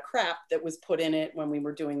has a lot of crap that was put in it when we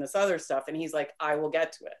were doing this other stuff. And he's like, I will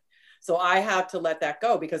get to it. So I have to let that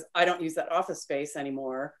go because I don't use that office space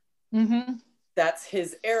anymore. Mm-hmm. That's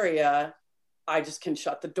his area. I just can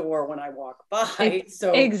shut the door when I walk by.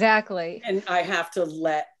 So exactly. And I have to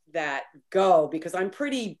let that go because I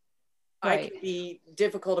can be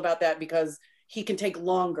difficult about that because he can take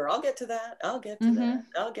longer. I'll get to that. I'll get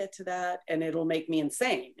to that. And it'll make me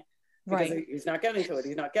insane. because Right. he's not getting to it.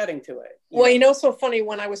 He's not getting to it. Well, so funny,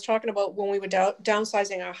 when I was talking about when we were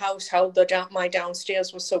downsizing our house, how my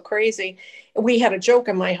downstairs was so crazy. We had a joke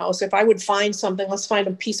in my house. If I would find something, let's find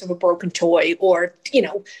a piece of a broken toy, or,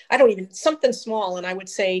 something small. And I would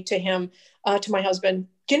say to him, to my husband,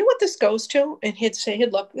 do you know what this goes to? And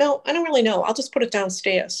he'd look, no, I don't really know. I'll just put it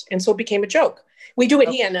downstairs. And so it became a joke. We do it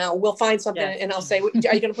here now. We'll find something and I'll say, are you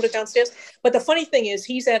going to put it downstairs? But the funny thing is,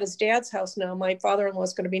 he's at his dad's house now. My father-in-law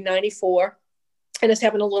is going to be 94 and is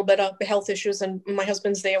having a little bit of health issues. And my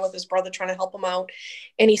husband's there with his brother trying to help him out.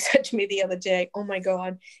 And he said to me the other day, oh my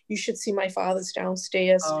God, you should see my father's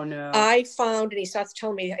downstairs. Oh no. And he starts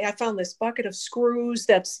telling me, I found this bucket of screws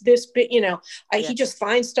that's this big, he just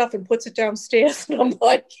finds stuff and puts it downstairs. And I'm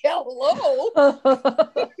like, hello.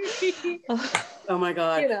 Oh my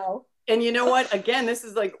God. And you know what? Again, this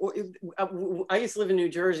is like, I used to live in New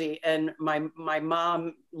Jersey, and my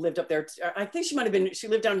mom lived up there. I think she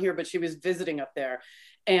lived down here, but she was visiting up there.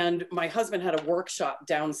 And my husband had a workshop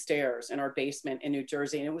downstairs in our basement in New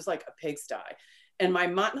Jersey, and it was like a pigsty. And my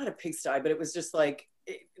mom, not a pigsty, but it was just like,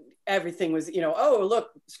 everything was, oh, look,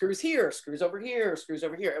 screws here, screws over here, screws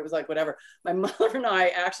over here. It was like, whatever. My mother and I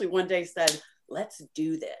actually one day said, let's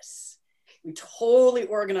do this. We totally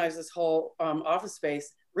organized this whole office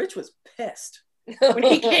space. Rich was pissed when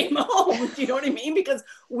he came home. Do you know what I mean? Because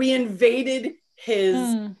we invaded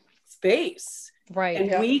his space. Right.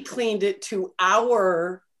 And we cleaned it to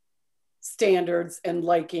our standards and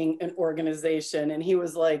liking and organization. And he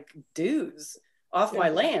was like, dudes, off my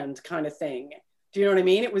land kind of thing. Do you know what I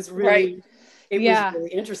mean? It was really, it was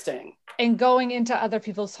really interesting. And going into other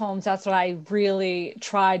people's homes, that's what I really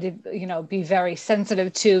try to, be very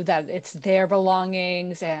sensitive to, that it's their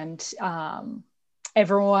belongings, and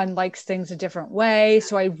everyone likes things a different way.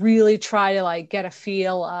 So I really try to get a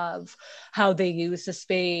feel of how they use the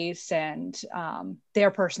space and their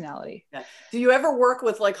personality. Yeah. Do you ever work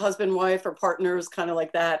with husband, wife, or partners kind of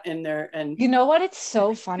like that in there? And you know what? It's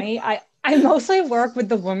so funny. I mostly work with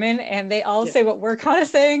the women, and they all say what we're kind of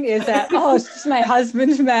saying is that, oh, it's just my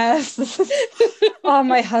husband's mess. Oh,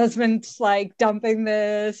 my husband's dumping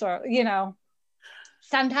this, or,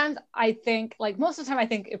 sometimes I think, most of the time, I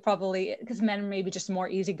think it probably, because men are maybe just more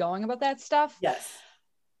easygoing about that stuff. Yes.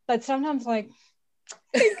 But sometimes thank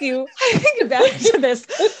you. I think back to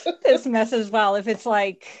this mess as well. If it's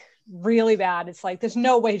really bad, it's there's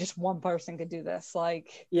no way just one person could do this.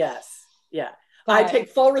 Yes. Yeah. I take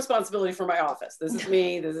full responsibility for my office. This is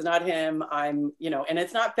me. This is not him. I'm, and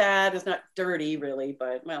it's not bad. It's not dirty really,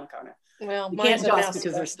 but kind of. Well, you can't just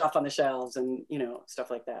because there's stuff on the shelves and,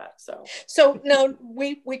 stuff like that. So no,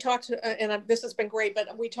 we talked, and this has been great,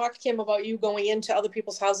 but we talked, Kim, about you going into other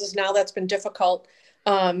people's houses. Now that's been difficult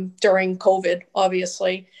during COVID,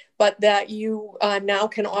 obviously, but that you now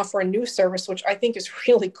can offer a new service, which I think is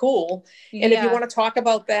really cool. And if you want to talk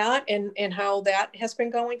about that and how that has been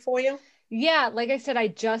going for you. Yeah, like I said, I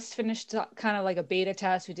just finished kind of a beta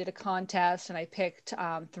test. We did a contest, and I picked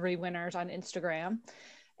 3 winners on Instagram.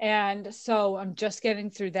 And so I'm just getting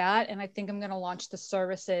through that. And I think I'm going to launch the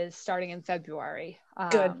services starting in February.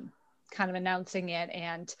 Good. Kind of announcing it.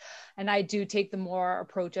 And I do take the more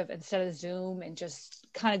approach of, instead of Zoom and just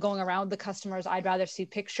kind of going around the customers, I'd rather see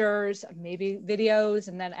pictures, maybe videos,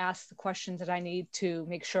 and then ask the questions that I need to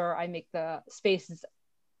make sure I make the spaces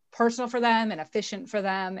personal for them and efficient for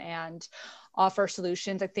them, and offer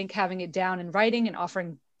solutions. I think having it down in writing and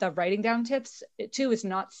offering the writing down tips too is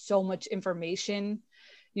not so much information.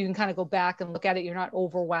 You can kind of go back and look at it. You're not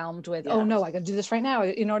overwhelmed with, oh no, I got to do this right now.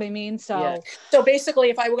 You know what I mean? So basically,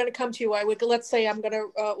 if I were going to come to you, let's say I'm going to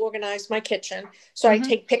organize my kitchen. So I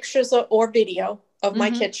take pictures or video of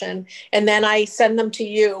my kitchen, and then I send them to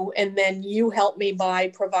you, and then you help me by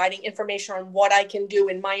providing information on what I can do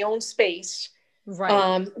in my own space.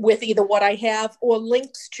 Right. With either what I have or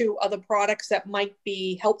links to other products that might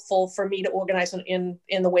be helpful for me to organize in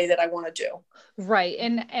the way that I want to do. Right.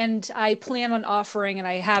 And I plan on offering, and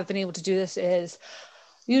I have been able to do this, is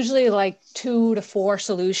usually 2 to 4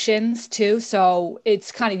 solutions too. So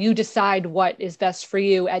it's kind of, you decide what is best for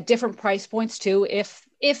you at different price points too. If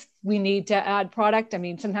we need to add product, I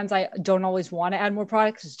mean, sometimes I don't always want to add more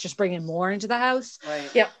products. It's just bringing more into the house. Right.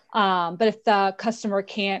 Yeah. But if the customer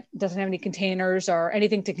doesn't have any containers or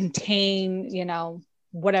anything to contain,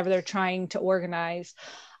 whatever they're trying to organize,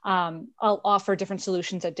 I'll offer different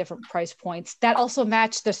solutions at different price points that also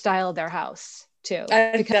match the style of their house too.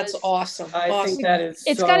 I think that's awesome. I think that is.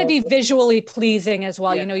 It's got to be visually pleasing as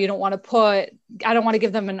well. Yeah. You don't want to I don't want to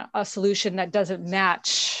give them a solution that doesn't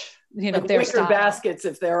match, their wicker style. baskets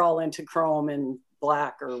if they're all into chrome and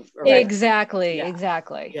black or exactly. Yeah.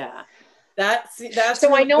 Exactly. Yeah. That's so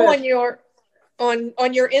really I know good. on your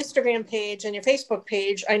on your Instagram page and your Facebook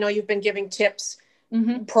page, I know you've been giving tips,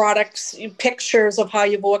 products, pictures of how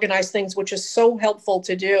you've organized things, which is so helpful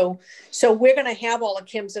to do. So we're going to have all of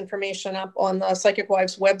Kim's information up on the Psychic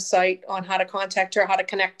Wives website on how to contact her, how to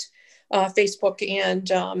connect Facebook and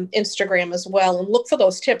Instagram as well. And look for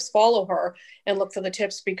those tips, follow her and look for the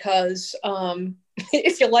tips, because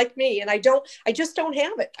if you're like me, and I just don't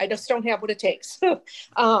have it. I just don't have what it takes.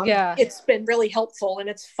 It's been really helpful, and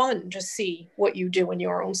it's fun to see what you do in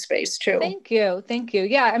your own space too. Thank you.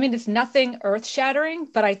 Yeah. I mean, it's nothing earth shattering,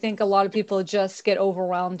 but I think a lot of people just get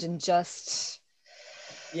overwhelmed and just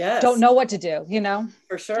don't know what to do,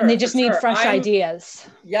 For sure. And they just need fresh ideas.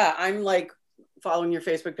 Yeah. I'm like following your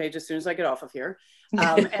Facebook page as soon as I get off of here.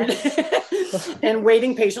 And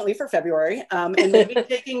waiting patiently for February, and maybe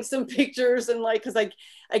taking some pictures, and because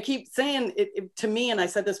I keep saying it to me, and I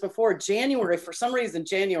said this before, January, for some reason,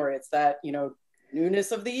 January, it's that,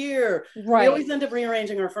 newness of the year. Right. We always end up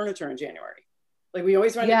rearranging our furniture in January. Like we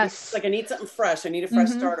always run into, I need something fresh. I need a fresh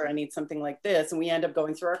starter. I need something like this. And we end up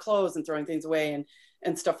going through our clothes and throwing things away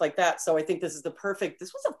and stuff like that. So I think this was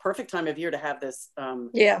a perfect time of year to have this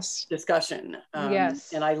discussion.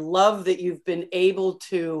 And I love that you've been able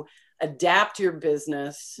to adapt your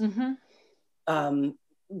business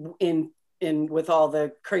in with all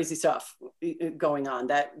the crazy stuff going on.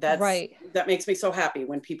 That makes me so happy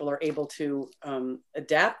when people are able to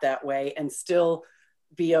adapt that way and still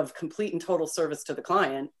be of complete and total service to the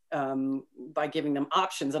client by giving them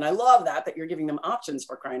options. And I love that you're giving them options,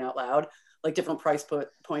 for crying out loud, like different price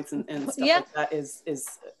points and stuff like that is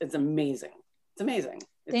amazing. It's amazing.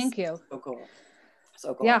 Thank you. So cool.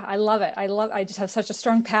 So cool. Yeah, I love it. I just have such a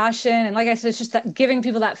strong passion. And like I said, it's just that giving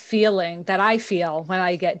people that feeling that I feel when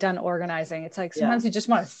I get done organizing. It's like sometimes you just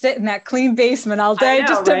want to sit in that clean basement all day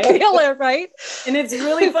to feel it, right? And it's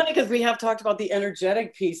really funny because we have talked about the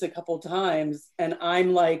energetic piece a couple of times, and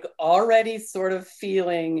I'm like already sort of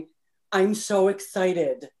feeling I'm so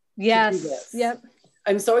excited. Yes. To do this. Yep.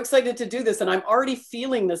 I'm so excited to do this, and I'm already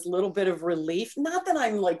feeling this little bit of relief. Not that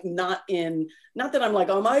I'm like not that I'm like,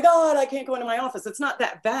 oh my God, I can't go into my office. It's not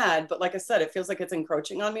that bad, but like I said, it feels like it's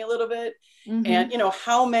encroaching on me a little bit. And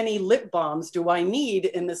how many lip balms do I need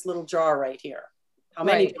in this little jar right here? How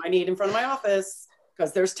many do I need in front of my office?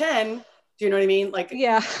 Because there's 10. Do you know what I mean? Like, you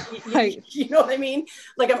know what I mean?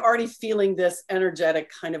 Like I'm already feeling this energetic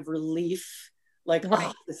kind of relief. Like,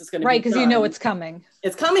 oh, this is going to be because it's coming.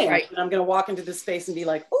 It's coming. Right. And I'm going to walk into this space and be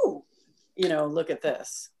like, oh, look at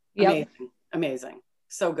this. Amazing.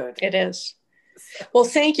 So good. It is. Well,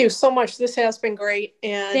 thank you so much. This has been great.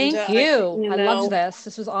 And thank you. I loved this.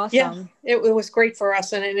 This was awesome. Yeah, it was great for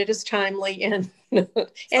us, and it is timely and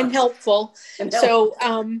and helpful. So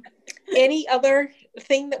any other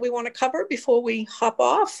thing that we want to cover before we hop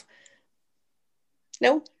off?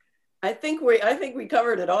 No? I think we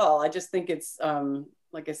covered it all. I just think it's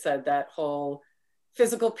like I said, that whole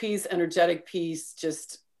physical piece, energetic piece,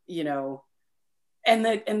 just and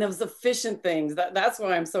those efficient things. That's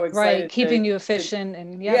why I'm so excited. Right, keeping you efficient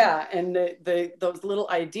and and those little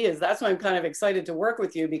ideas. That's why I'm kind of excited to work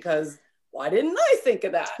with you, because why didn't I think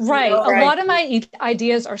of that? Right, a lot of my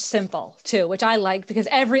ideas are simple too, which I like because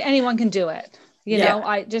anyone can do it.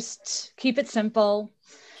 I just keep it simple.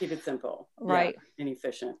 Keep it simple. Right. And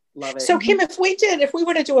efficient. Love it. So Kim, if we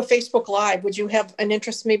were to do a Facebook Live, would you have an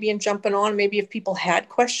interest maybe in jumping on, maybe if people had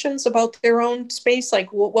questions about their own space?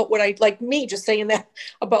 Like what would I, like me just saying that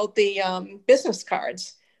about the business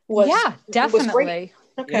cards definitely.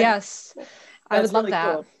 Okay. Yes. I would love really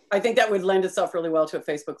that. Cool. I think that would lend itself really well to a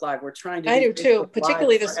Facebook Live. We're trying to I do too, Facebook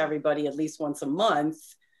particularly Lives for everybody at least once a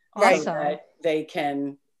month. Awesome. So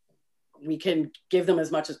that we can give them as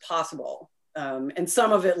much as possible. And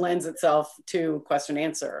some of it lends itself to question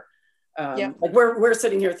answer. Like we're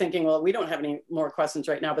sitting here thinking, well, we don't have any more questions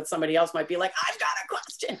right now, but somebody else might be like, I've got a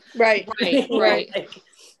question. Right.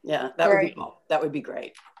 That would be cool. That would be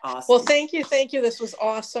great. Awesome. Well, thank you. This was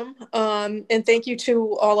awesome. And thank you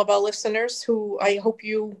to all of our listeners, who I hope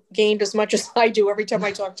you gained as much as I do every time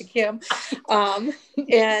I talk to Kim. And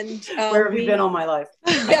where have you been all my life?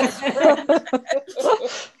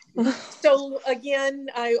 So again,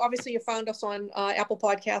 obviously you found us on Apple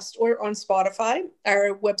Podcasts or on Spotify.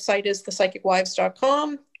 Our website is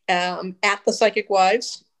thepsychicwives.com, at The Psychic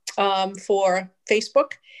Wives for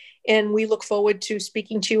Facebook. And we look forward to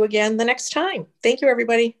speaking to you again the next time. Thank you,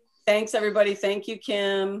 everybody. Thanks, everybody. Thank you,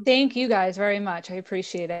 Kim. Thank you guys very much. I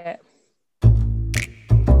appreciate it.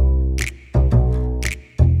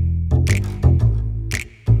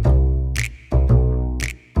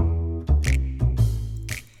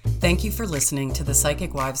 Thank you for listening to the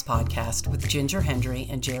Psychic Wives podcast with Ginger Hendry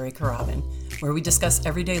and Jerry Carabin, where we discuss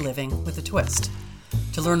everyday living with a twist.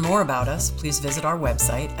 To learn more about us, please visit our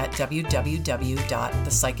website at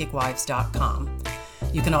www.thepsychicwives.com.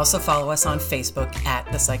 You can also follow us on Facebook at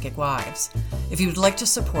The Psychic Wives. If you would like to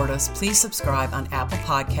support us, please subscribe on Apple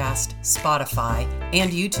Podcast, Spotify,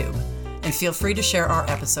 and YouTube. And feel free to share our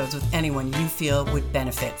episodes with anyone you feel would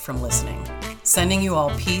benefit from listening. Sending you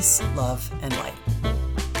all peace, love, and light.